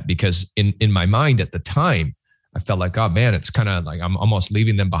think of that because in my mind at the time, I felt like, oh man, it's kind of like I'm almost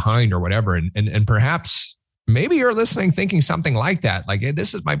leaving them behind or whatever. And perhaps maybe you're listening thinking something like that. Like, hey,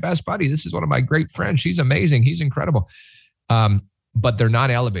 this is my best buddy. This is one of my great friends. She's amazing. He's incredible. But they're not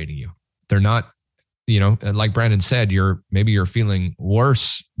elevating you. They're not, like Brandon said, you're feeling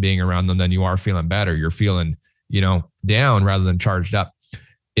worse being around them than you are feeling better. You're feeling, down rather than charged up.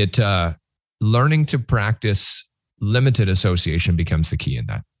 Learning to practice limited association becomes the key in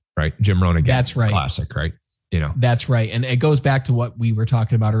that, right? Jim Rohn again. That's right. Classic, right? That's right. And it goes back to what we were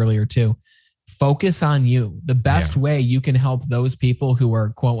talking about earlier too. Focus on you. The best way you can help those people who are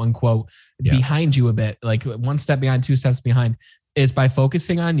quote unquote behind you a bit, like one step behind, 2 steps behind, is by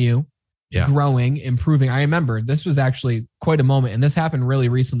focusing on you, growing, improving. I remember this was actually quite a moment, and this happened really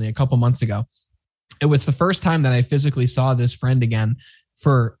recently, a couple months ago. It was the first time that I physically saw this friend again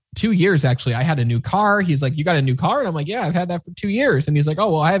for 2 years. Actually, I had a new car. He's like, you got a new car? And I'm like, yeah, I've had that for 2 years. And he's like,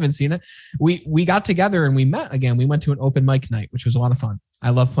 oh, well, I haven't seen it. We got together and we met again. We went to an open mic night, which was a lot of fun. I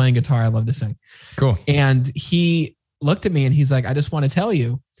love playing guitar. I love to sing. Cool. And he looked at me and he's like, I just want to tell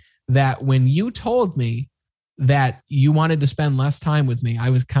you that when you told me that you wanted to spend less time with me, I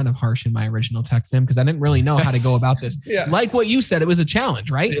was kind of harsh in my original text to him because I didn't really know how to go about this. Like what you said, it was a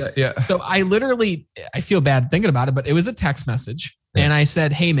challenge, right? Yeah. So I feel bad thinking about it, but it was a text message. And I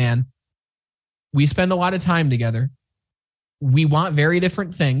said, hey man, we spend a lot of time together. We want very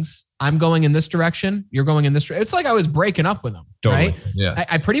different things. I'm going in this direction. You're going in this direction. It's like I was breaking up with him, totally. Right? Yeah.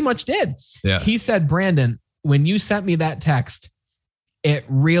 I pretty much did. Yeah. He said, Brandon, when you sent me that text, it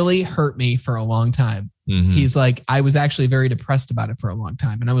really hurt me for a long time. Mm-hmm. He's like, I was actually very depressed about it for a long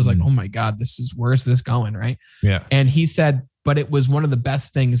time. And I was like, oh my God, where's this going? Right. Yeah. And he said, but it was one of the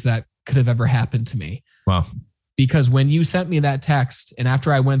best things that could have ever happened to me. Wow. Because when you sent me that text and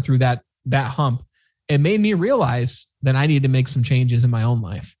after I went through that hump, it made me realize that I need to make some changes in my own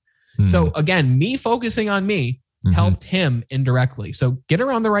life. Mm-hmm. So again, me focusing on me helped him indirectly. So get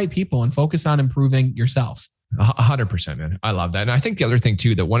around the right people and focus on improving yourself. 100%, man. I love that. And I think the other thing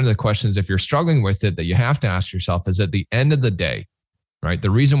too, that one of the questions, if you're struggling with it, that you have to ask yourself is at the end of the day, right? The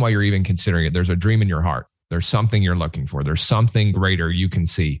reason why you're even considering it, there's a dream in your heart. There's something you're looking for. There's something greater you can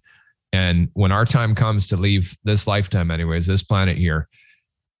see. And when our time comes to leave this lifetime anyways, this planet here,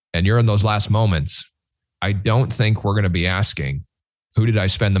 and you're in those last moments, I don't think we're going to be asking, who did I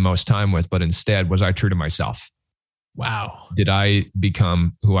spend the most time with? But instead, was I true to myself? Wow. Did I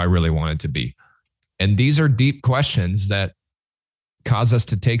become who I really wanted to be? And these are deep questions that cause us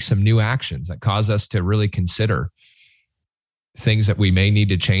to take some new actions, that cause us to really consider things that we may need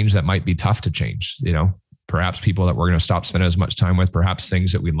to change that might be tough to change. You know, perhaps people that we're going to stop spending as much time with, perhaps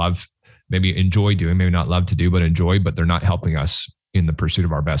things that we love, maybe enjoy doing, maybe not love to do, but enjoy, but they're not helping us in the pursuit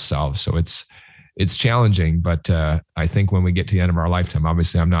of our best selves. So it's challenging, but I think when we get to the end of our lifetime,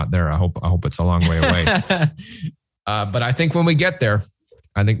 obviously I'm not there. I hope it's a long way away. But I think when we get there,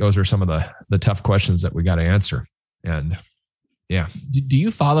 I think those are some of the tough questions that we got to answer. And yeah. Do you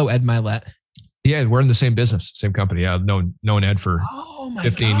follow Ed Milet? Yeah, we're in the same business, same company. Yeah, I've known Ed for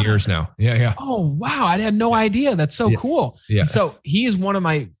 15 years now. Yeah. Oh, wow. I had no idea. That's so cool. Yeah. So he is one of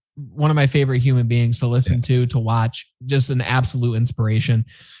my favorite human beings to listen to watch, just an absolute inspiration.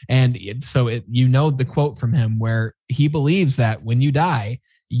 And you know the quote from him where he believes that when you die,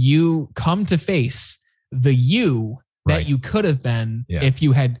 you come to face the you that you could have been if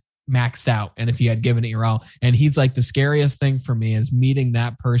you had maxed out and if you had given it your all. And he's like, the scariest thing for me is meeting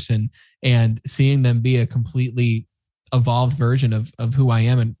that person and seeing them be a completely evolved version of who I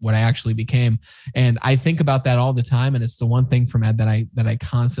am and what I actually became. And I think about that all the time. And it's the one thing from Ed that I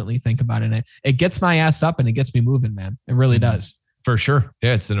constantly think about. And it gets my ass up and it gets me moving, man. It really does. For sure.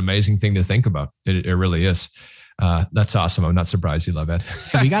 Yeah. It's an amazing thing to think about. It really is. That's awesome. I'm not surprised you love Ed.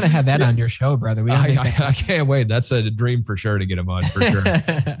 We got to have Ed on your show, brother. I can't wait. That's a dream for sure to get him on for sure.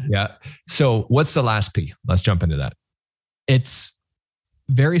 Yeah. So what's the last P? Let's jump into that. It's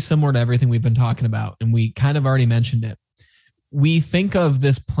very similar to everything we've been talking about. And we kind of already mentioned it. We think of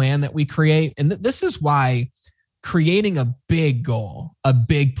this plan that we create. And this is why creating a big goal, a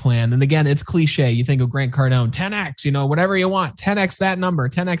big plan. And again, it's cliche. You think of Grant Cardone, 10X, whatever you want, 10X that number,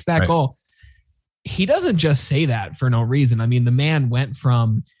 10X that goal. He doesn't just say that for no reason. I mean, the man went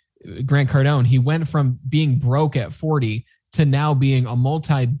from Grant Cardone, he went from being broke at 40 to now being a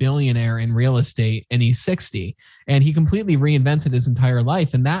multi-billionaire in real estate, and he's 60. And he completely reinvented his entire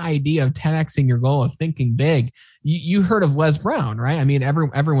life. And that idea of 10Xing your goal, of thinking big, you heard of Les Brown, right? I mean,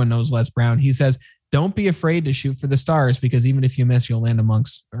 everyone knows Les Brown. He says, don't be afraid to shoot for the stars, because even if you miss, you'll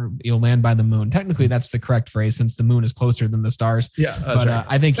land by the moon. Technically, that's the correct phrase, since the moon is closer than the stars. Yeah, but right.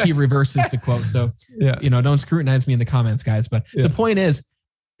 I think he reverses the quote. So, don't scrutinize me in the comments, guys. But the point is,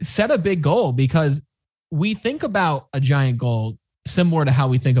 set a big goal, because we think about a giant goal similar to how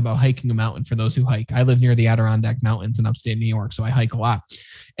we think about hiking a mountain for those who hike. I live near the Adirondack Mountains in upstate New York, so I hike a lot.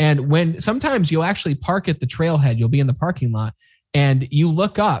 And when sometimes you'll actually park at the trailhead, you'll be in the parking lot and you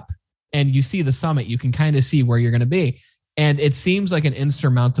look up and you see the summit, you can kind of see where you're going to be. And it seems like an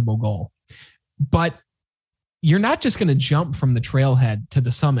insurmountable goal, but you're not just going to jump from the trailhead to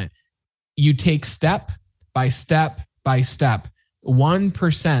the summit. You take step by step by step,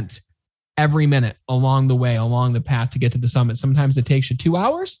 1% every minute along the way, along the path to get to the summit. Sometimes it takes you 2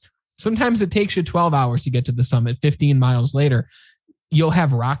 hours. Sometimes it takes you 12 hours to get to the summit. 15 miles later, you'll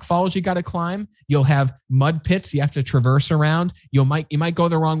have rock falls you got to climb. You'll have mud pits you have to traverse around. You might go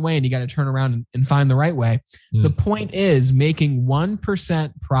the wrong way and you got to turn around and find the right way. The point is making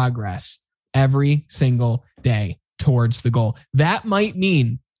 1% progress every single day towards the goal. That might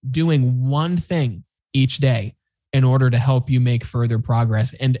mean doing one thing each day in order to help you make further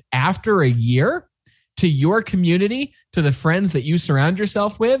progress. And after a year, to your community, to the friends that you surround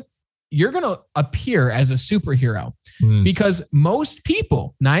yourself with, you're going to appear as a superhero, because most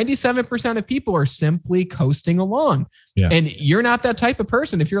people, 97% of people, are simply coasting along. Yeah. And you're not that type of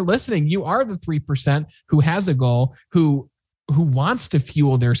person. If you're listening, you are the 3% who has a goal, who wants to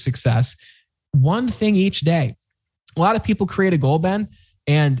fuel their success. One thing each day. A lot of people create a goal, Ben,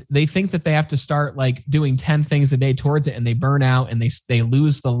 And they think that they have to start like doing 10 things a day towards it, and they burn out and they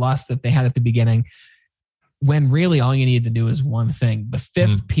lose the lust that they had at the beginning, when really all you need to do is one thing. The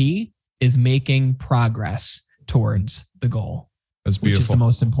fifth P is making progress towards the goal. That's beautiful. Which is the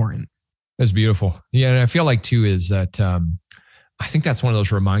most important. That's beautiful. Yeah. And I feel like too is that I think that's one of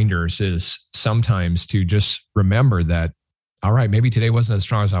those reminders is sometimes to just remember that, all right, maybe today wasn't as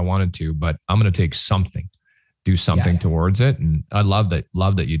strong as I wanted to, but I'm going to take something, do something towards it. And I love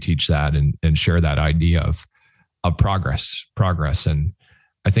that you teach that and share that idea of progress. And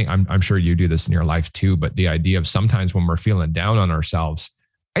I think I'm sure you do this in your life too, but the idea of sometimes when we're feeling down on ourselves,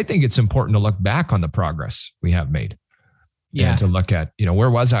 I think it's important to look back on the progress we have made. Yeah. And to look at, where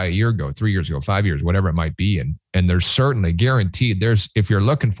was I a year ago, 3 years ago, 5 years, whatever it might be. And there's certainly guaranteed if you're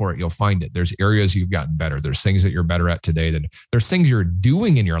looking for it, you'll find it. There's areas you've gotten better. There's things that you're better at today. There's things you're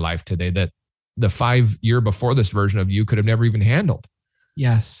doing in your life today that the 5 year before this version of you could have never even handled.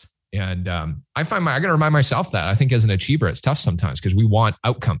 Yes. And I find I got to remind myself that I think as an achiever, it's tough sometimes because we want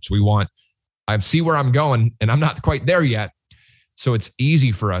outcomes. I see where I'm going and I'm not quite there yet. So it's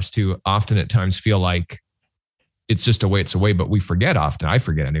easy for us to often at times feel like it's just it's a way, but we forget often. I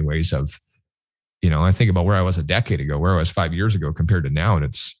forget anyways of, I think about where I was a decade ago, where I was 5 years ago compared to now. And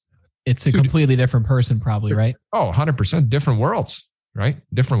it's a completely different person probably, right? Oh, 100% different worlds, right?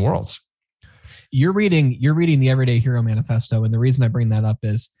 Different worlds. You're reading the Everyday Hero Manifesto. And the reason I bring that up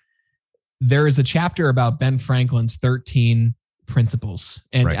is there is a chapter about Ben Franklin's 13 principles.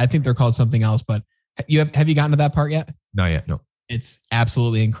 And I think they're called something else, but have you gotten to that part yet? Not yet. No. It's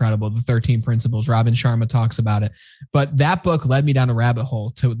absolutely incredible. The 13 principles. Robin Sharma talks about it. But that book led me down a rabbit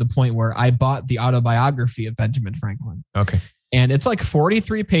hole to the point where I bought the autobiography of Benjamin Franklin. Okay. And it's like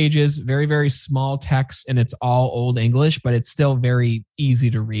 43 pages, very, very small text, and it's all Old English, but it's still very easy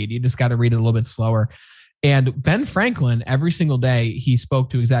to read. You just got to read it a little bit slower. And Ben Franklin, every single day, he spoke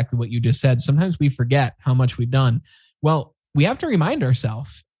to exactly what you just said. Sometimes we forget how much we've done. Well, we have to remind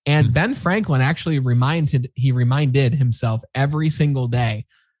ourselves. And Ben Franklin actually reminded himself every single day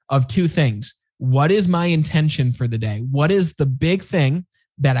of two things. What is my intention for the day? What is the big thing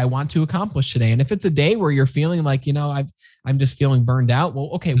that I want to accomplish today? And if it's a day where you're feeling like, I'm just feeling burned out,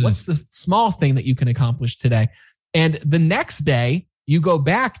 well, okay, what's the small thing that you can accomplish today? And the next day, you go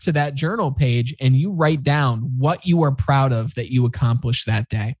back to that journal page and you write down what you are proud of that you accomplished that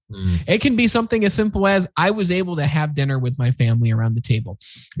day. It can be something as simple as I was able to have dinner with my family around the table.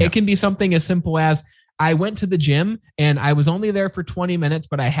 Yeah. It can be something as simple as I went to the gym and I was only there for 20 minutes,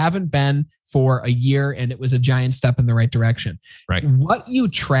 but I haven't been for a year and it was a giant step in the right direction. Right. What you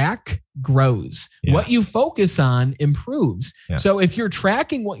track grows. Yeah. What you focus on improves. Yeah. So if you're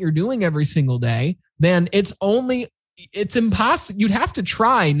tracking what you're doing every single day, then it's impossible. You'd have to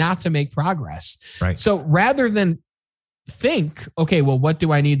try not to make progress. Right. So rather than think, okay, well, what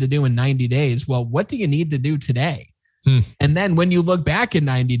do I need to do in 90 days? Well, what do you need to do today? And then when you look back in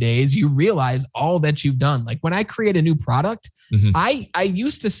 90 days, you realize all that you've done. Like when I create a new product, I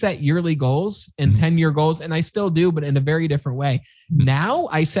used to set yearly goals and 10-year goals, and I still do, but in a very different way. Now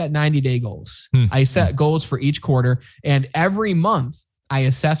I set 90-day goals. I set goals for each quarter, and every month I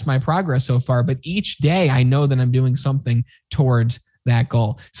assess my progress so far, but each day I know that I'm doing something towards that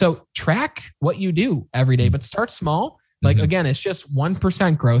goal. So track what you do every day, but start small. Like again, it's just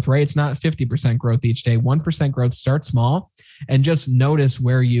 1% growth, right? It's not 50% growth each day. 1% growth, start small and just notice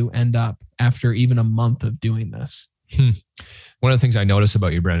where you end up after even a month of doing this. One of the things I notice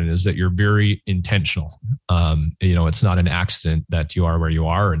about you, Brendan, is that you're very intentional. It's not an accident that you are where you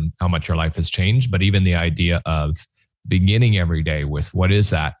are and how much your life has changed, but even the idea of beginning every day with what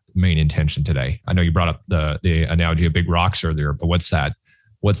is that main intention today? I know you brought up the analogy of big rocks earlier, but what's that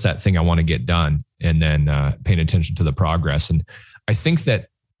thing I want to get done? And then paying attention to the progress. And I think that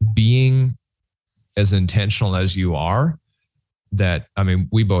being as intentional as you are,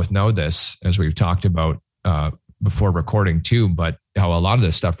 we both know this as we've talked about before recording too, but how a lot of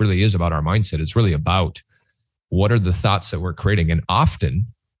this stuff really is about our mindset. It's really about what are the thoughts that we're creating. And often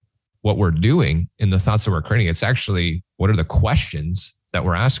what we're doing in the thoughts that we're creating, it's actually what are the questions that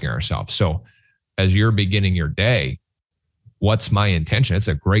we're asking ourselves. So as you're beginning your day, what's my intention? It's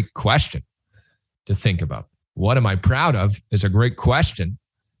a great question to think about. What am I proud of is a great question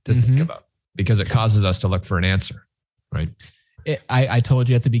to think about because it causes us to look for an answer, right? I told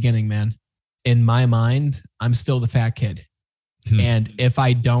you at the beginning, man, in my mind, I'm still the fat kid. And if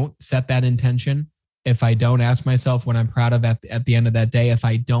I don't set that intention, if I don't ask myself what I'm proud of at the end of that day, if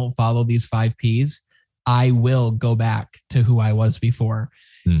I don't follow these 5 Ps, I will go back to who I was before.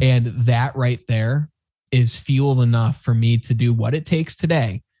 And that right there is fuel enough for me to do what it takes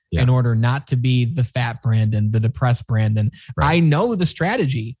today in order not to be the fat Brandon, the depressed Brandon. Right. I know the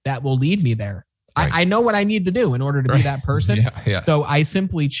strategy that will lead me there. Right. I know what I need to do in order to be that person. So I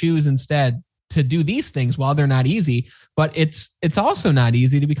simply choose instead to do these things while they're not easy, but it's also not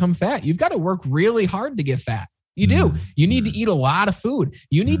easy to become fat. You've got to work really hard to get fat. You do. You need to eat a lot of food.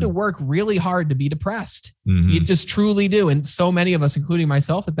 You need to work really hard to be depressed. You just truly do. And so many of us, including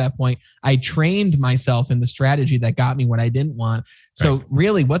myself at that point, I trained myself in the strategy that got me what I didn't want. So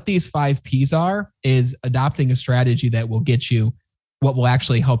really what these 5 Ps are is adopting a strategy that will get you what will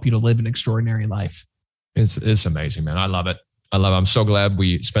actually help you to live an extraordinary life. It's amazing, man. I love it. I'm so glad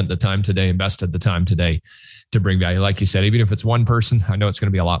we spent the time today, invested the time today to bring value. Like you said, even if it's one person, I know it's going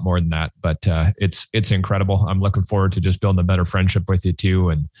to be a lot more than that, but it's incredible. I'm looking forward to just building a better friendship with you too,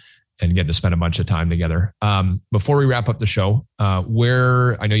 and getting to spend a bunch of time together. Before we wrap up the show,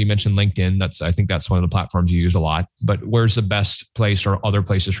 where I know you mentioned LinkedIn, I think that's one of the platforms you use a lot, but where's the best place or other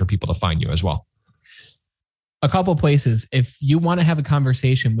places for people to find you as well? A couple of places. If you want to have a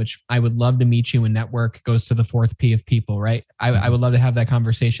conversation, which I would love to meet you and network, goes to the 4th P of people, right? I would love to have that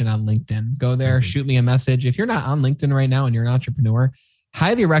conversation on LinkedIn. Go there, shoot me a message. If you're not on LinkedIn right now and you're an entrepreneur,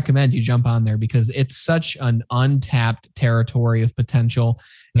 highly recommend you jump on there because it's such an untapped territory of potential.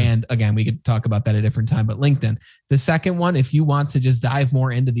 And again, we could talk about that at a different time, but LinkedIn. The second one, if you want to just dive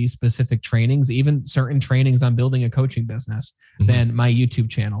more into these specific trainings, even certain trainings on building a coaching business, then my YouTube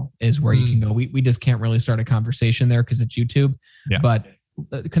channel is where you can go. We just can't really start a conversation there because it's YouTube, but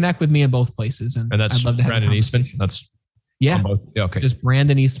connect with me in both places. And that's I'd love to have Brandon Eastman. That's both. Okay. Just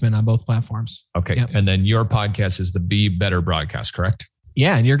Brandon Eastman on both platforms. Okay. Yep. And then your podcast is the Be Better Broadcast, correct?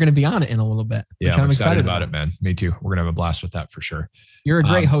 Yeah. And you're going to be on it in a little bit. Yeah. I'm excited about it, man. Me too. We're going to have a blast with that for sure. You're a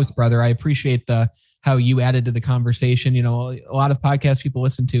great host, brother. I appreciate how you added to the conversation. You know, a lot of podcasts people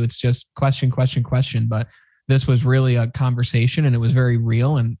listen to, it's just question, but this was really a conversation and it was very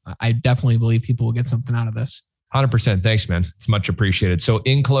real. And I definitely believe people will get something out of this. 100%. Thanks, man. It's much appreciated. So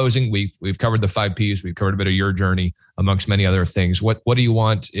in closing, we've covered the 5 Ps. We've covered a bit of your journey amongst many other things. What do you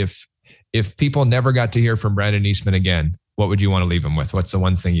want if people never got to hear from Brandon Eastman again? What would you want to leave them with? What's the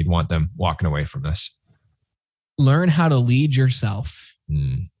one thing you'd want them walking away from this? Learn how to lead yourself.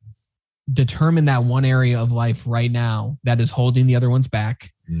 Determine that one area of life right now that is holding the other ones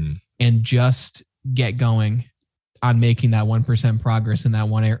back and just get going on making that 1% progress in that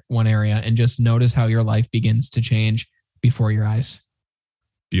one area and just notice how your life begins to change before your eyes.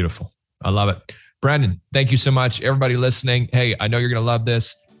 Beautiful. I love it. Brandon, thank you so much. Everybody listening. Hey, I know you're going to love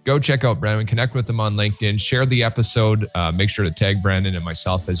this. Go check out Brandon, connect with him on LinkedIn, share the episode. Make sure to tag Brandon and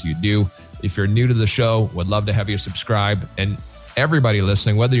myself as you do. If you're new to the show, would love to have you subscribe. And everybody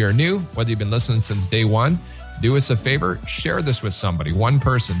listening, whether you're new, whether you've been listening since day one, do us a favor, share this with somebody, one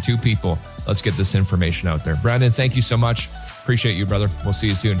person, 2 people. Let's get this information out there. Brandon, thank you so much. Appreciate you, brother. We'll see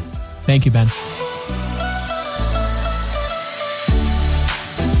you soon. Thank you, Ben.